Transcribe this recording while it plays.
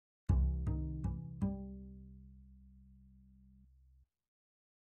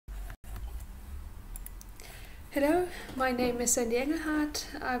Hello, my name is Sandy Engelhardt.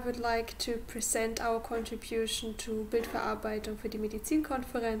 I would like to present our contribution to Bildverarbeitung für die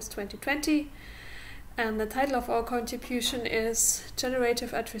Medizinkonferenz 2020. And the title of our contribution is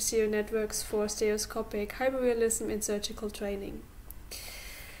Generative Adversarial Networks for Stereoscopic Hyperrealism in Surgical Training.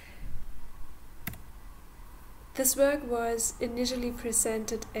 This work was initially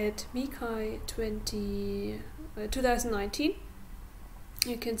presented at MICAI 2019.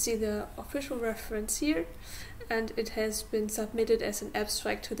 You can see the official reference here, and it has been submitted as an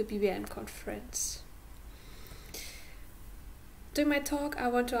abstract to the BVM conference. During my talk, I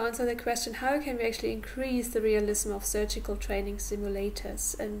want to answer the question, how can we actually increase the realism of surgical training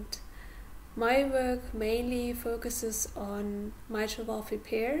simulators? And my work mainly focuses on mitral valve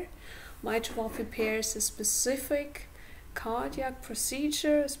repair. Mitral valve repair is a specific cardiac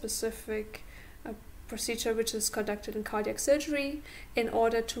procedure, procedure which is conducted in cardiac surgery in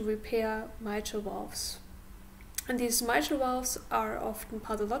order to repair mitral valves. And these mitral valves are often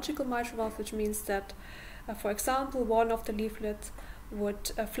pathological mitral valves, which means that, for example, one of the leaflets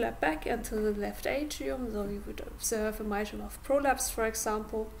would flap back into the left atrium, so you would observe a mitral valve prolapse, for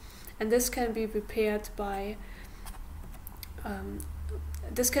example, and this can be repaired by a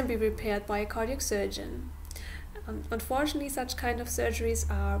cardiac surgeon. Unfortunately, such kind of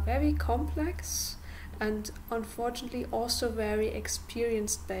surgeries are very complex and unfortunately also very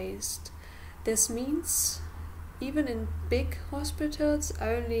experience-based. This means even in big hospitals,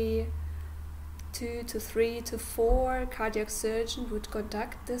 only 2 to 3 to 4 cardiac surgeons would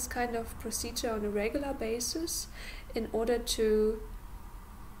conduct this kind of procedure on a regular basis in order to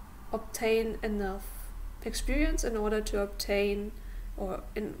obtain enough experience in order to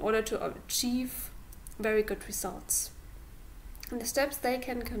achieve very good results. And the steps they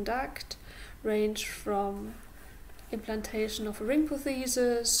can conduct range from implantation of a ring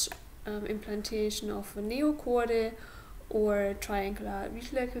prosthesis, implantation of a neochord, or triangular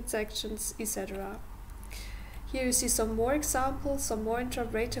visual sections, etc. Here you see some more examples, some more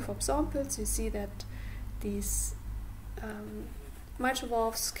intraoperative examples. You see that these mitral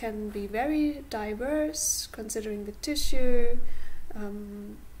valves can be very diverse, considering the tissue.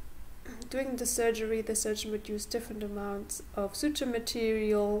 During the surgery, the surgeon would use different amounts of suture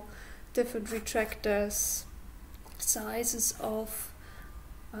material, different retractors, sizes of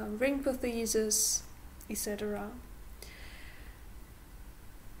ring prosthesis, etc.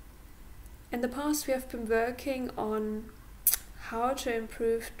 In the past, we have been working on how to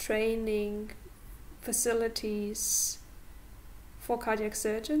improve training facilities for cardiac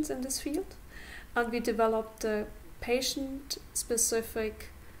surgeons in this field, and we developed a patient-specific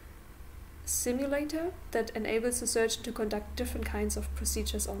simulator that enables the surgeon to conduct different kinds of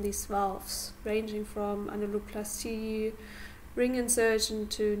procedures on these valves, ranging from annuloplasty, ring insertion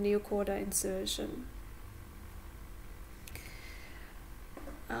to neochord insertion.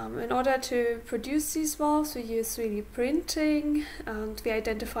 In order to produce these valves, we use 3D printing, and we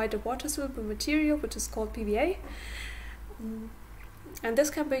identified a water-soluble material which is called PVA. And this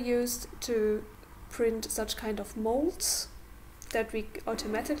can be used to print such kind of molds that we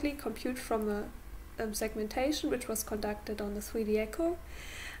automatically compute from a segmentation which was conducted on the 3D echo.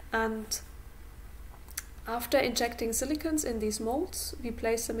 And after injecting silicons in these molds, we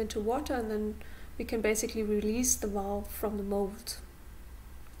place them into water, and then we can basically release the valve from the mold.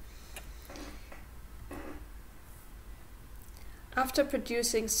 After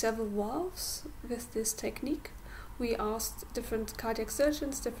producing several valves with this technique, we asked different cardiac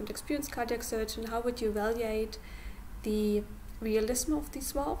surgeons, different experienced cardiac surgeons, how would you evaluate the realism of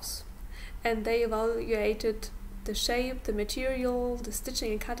these valves? And they evaluated the shape, the material, the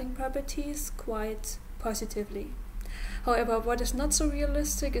stitching and cutting properties quite positively. However, what is not so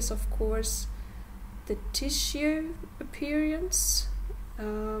realistic is, of course, the tissue appearance.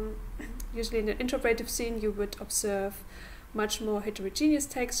 Usually in an intraoperative scene, you would observe much more heterogeneous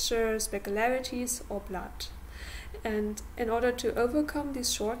textures, specularities, or blood. And in order to overcome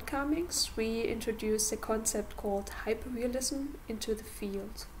these shortcomings, we introduced a concept called hyperrealism into the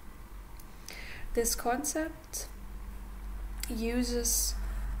field. This concept uses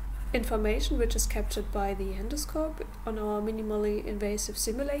information which is captured by the endoscope on our minimally invasive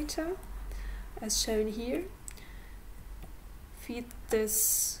simulator, as shown here. Feed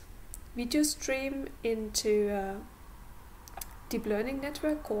this video stream into a deep learning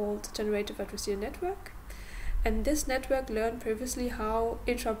network called Generative Adversarial Network. And this network learned previously how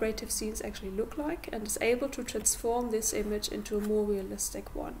intraoperative scenes actually look like and is able to transform this image into a more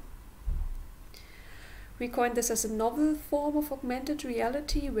realistic one. We coined this as a novel form of augmented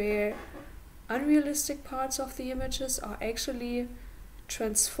reality, where unrealistic parts of the images are actually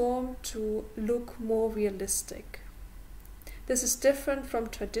transformed to look more realistic. This is different from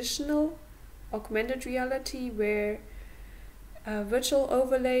traditional augmented reality, where a virtual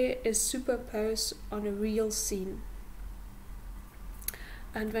overlay is superposed on a real scene.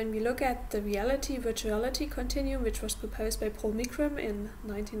 And when we look at the reality-virtuality continuum, which was proposed by Paul Mikram in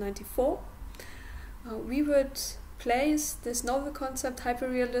 1994, we would place this novel concept,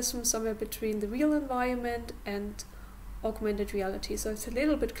 hyperrealism, somewhere between the real environment and augmented reality. So it's a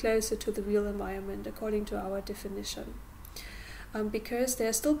little bit closer to the real environment according to our definition. Because there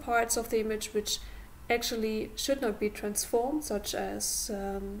are still parts of the image which actually should not be transformed, such as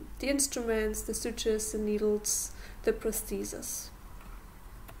the instruments, the sutures, the needles, the prosthesis.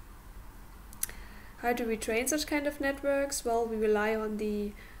 How do we train such kind of networks? Well, we rely on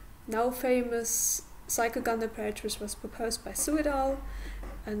the now famous cycle gun approach, which was proposed by Su et al.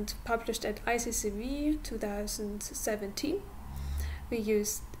 And published at ICCV 2017. We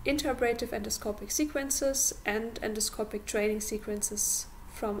used intraoperative endoscopic sequences and endoscopic training sequences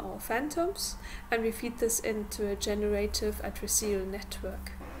from our phantoms, and we feed this into a generative adversarial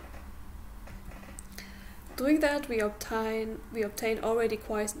network. Doing that, we obtain already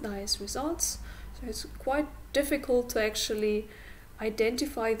quite nice results. So it's quite difficult to actually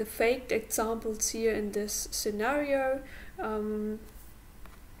identify the faked examples here in this scenario.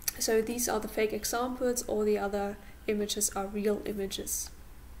 So these are the fake examples, all the other images are real images.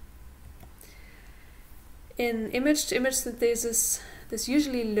 In image-to-image synthesis, this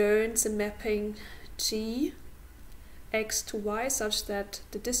usually learns a mapping G, X to Y, such that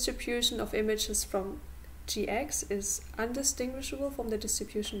the distribution of images from Gx is undistinguishable from the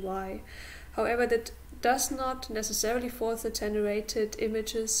distribution Y. However, that does not necessarily force the generated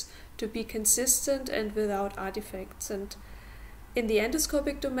images to be consistent and without artifacts. And in the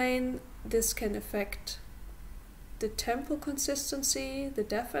endoscopic domain, this can affect the temporal consistency, the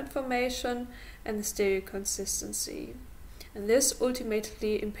depth information, and the stereo consistency. And this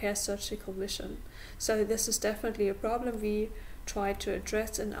ultimately impairs surgical vision. So this is definitely a problem we try to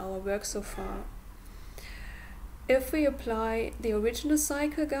address in our work so far. If we apply the original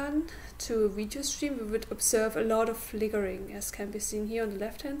cycle gun to a video stream, we would observe a lot of flickering, as can be seen here on the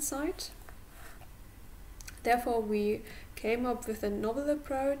left-hand side. Therefore, we came up with a novel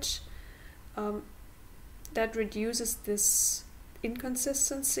approach that reduces this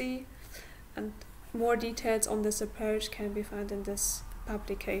inconsistency, and more details on this approach can be found in this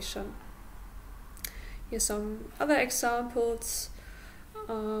publication. Here's some other examples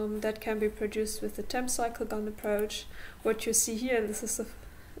that can be produced with the temp cycle gun approach. What you see here, and this is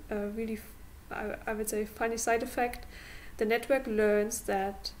a really, I would say, funny side effect, the network learns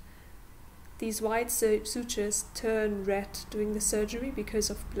that these white sutures turn red during the surgery because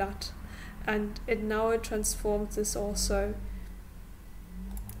of blood, and it now transforms this also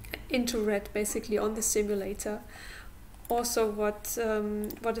into red basically on the simulator. Also, what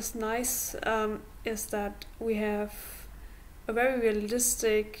is nice is that we have a very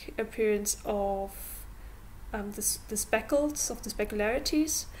realistic appearance of the speckles, of the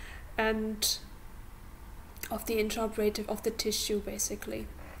specularities, and of the intraoperative of the tissue basically.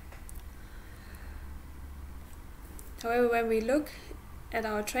 However, when we look at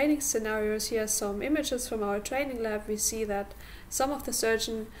our training scenarios, here are some images from our training lab, we see that some of the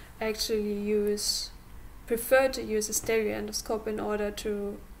surgeons actually prefer to use a stereo endoscope in order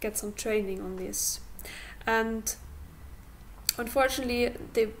to get some training on this. And unfortunately,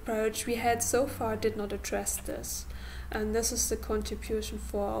 the approach we had so far did not address this. And this is the contribution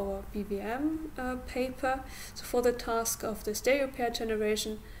for our BVM paper. So for the task of the stereo pair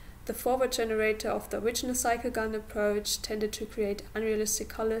generation, the forward generator of the original cycle gun approach tended to create unrealistic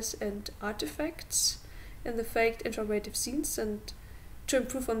colors and artifacts in the faked intraoperative scenes, and to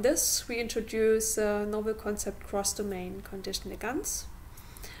improve on this, we introduce a novel concept cross-domain conditional guns.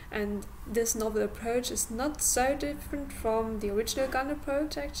 And this novel approach is not so different from the original gun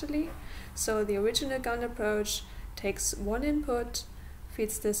approach actually. So the original gun approach takes one input,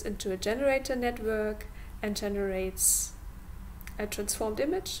 feeds this into a generator network, and generates a transformed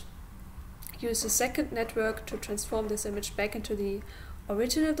image. Use a second network to transform this image back into the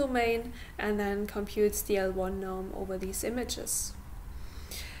original domain, and then computes the L1 norm over these images.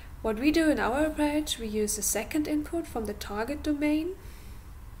 What we do in our approach, we use a second input from the target domain,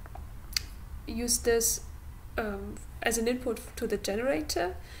 use this as an input to the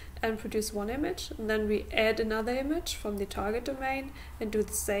generator, and produce one image, and then we add another image from the target domain and do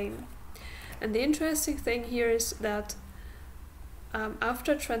the same. And the interesting thing here is that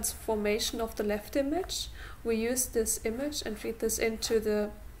after transformation of the left image, we use this image and feed this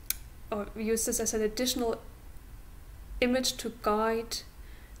into we use this as an additional image to guide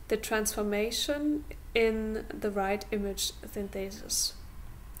the transformation in the right image synthesis.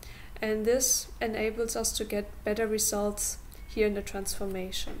 And this enables us to get better results here in the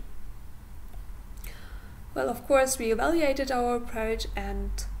transformation. Well, of course, we evaluated our approach, and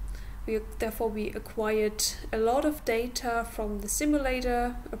therefore we acquired a lot of data from the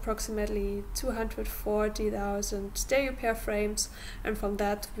simulator, approximately 240,000 stereo pair frames, and from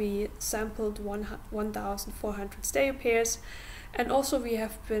that we sampled 1,400 stereo pairs. And also we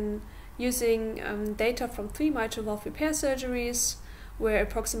have been using data from 3 mitral valve repair surgeries, where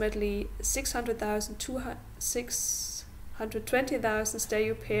approximately 620,000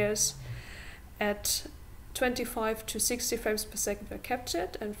 stereo pairs at 25 to 60 frames per second were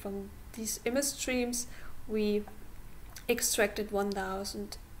captured, and from these image streams we extracted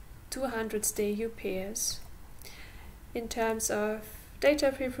 1,200 stereo pairs. In terms of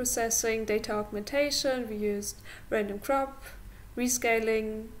data preprocessing, data augmentation, we used random crop,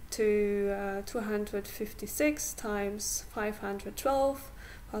 rescaling to 256 times 512.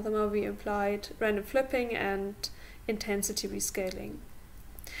 Furthermore, we applied random flipping and intensity rescaling.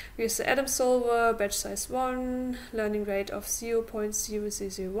 We used the Adams solver, batch size 1, learning rate of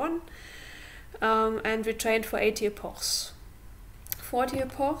 0.0001, and we trained for 80 epochs. 40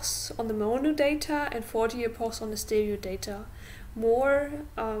 epochs on the mono data and 40 epochs on the stereo data. More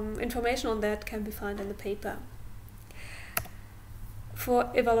information on that can be found in the paper.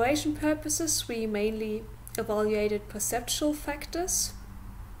 For evaluation purposes, we mainly evaluated perceptual factors,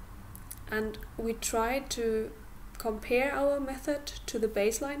 and we tried to compare our method to the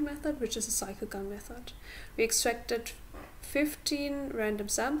baseline method, which is a cycle gun method. We extracted 15 random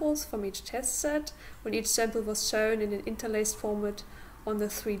samples from each test set, when each sample was shown in an interlaced format on the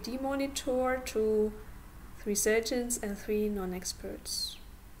 3D monitor to 3 surgeons and 3 non-experts.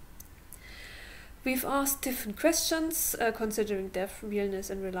 We've asked different questions considering depth, realness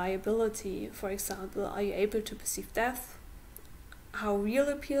and reliability. For example, are you able to perceive depth? How real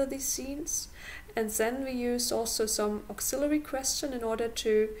appear these scenes? And then we used also some auxiliary question in order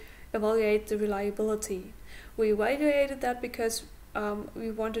to evaluate the reliability. We evaluated that because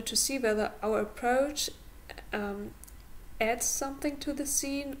we wanted to see whether our approach adds something to the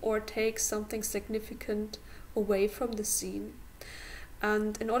scene or takes something significant away from the scene.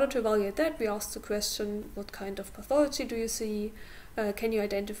 And in order to evaluate that, we asked the question, what kind of pathology do you see? Can you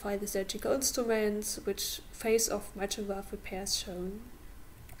identify the surgical instruments? Which phase of mitral valve repair is shown?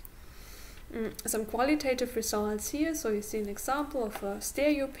 Some qualitative results here. So you see an example of a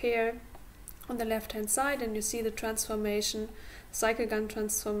stereo pair on the left hand side, and you see the transformation, cycle gun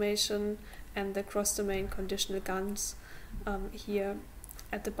transformation, and the cross-domain conditional guns here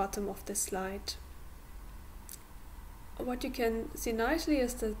at the bottom of the slide. What you can see nicely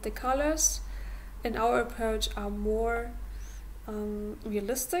is that the colors in our approach are more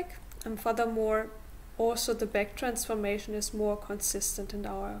realistic, and furthermore also the back transformation is more consistent in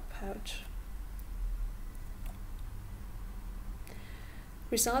our approach.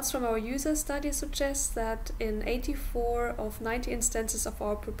 Results from our user study suggest that in 84 of 90 instances of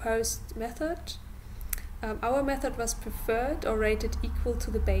our proposed method, our method was preferred or rated equal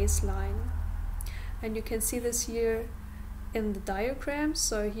to the baseline. And you can see this here in the diagram.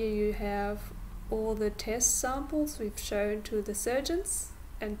 So here you have all the test samples we've shown to the surgeons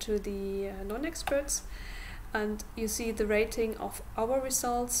and to the non-experts, and you see the rating of our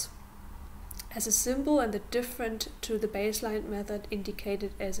results as a symbol and the different to the baseline method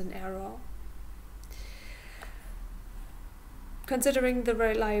indicated as an error. Considering the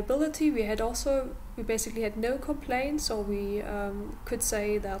reliability, we basically had no complaints, so we could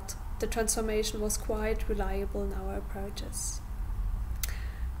say that the transformation was quite reliable in our approaches.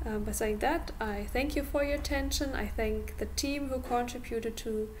 By saying that, I thank you for your attention. I thank the team who contributed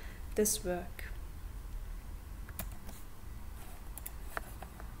to this work.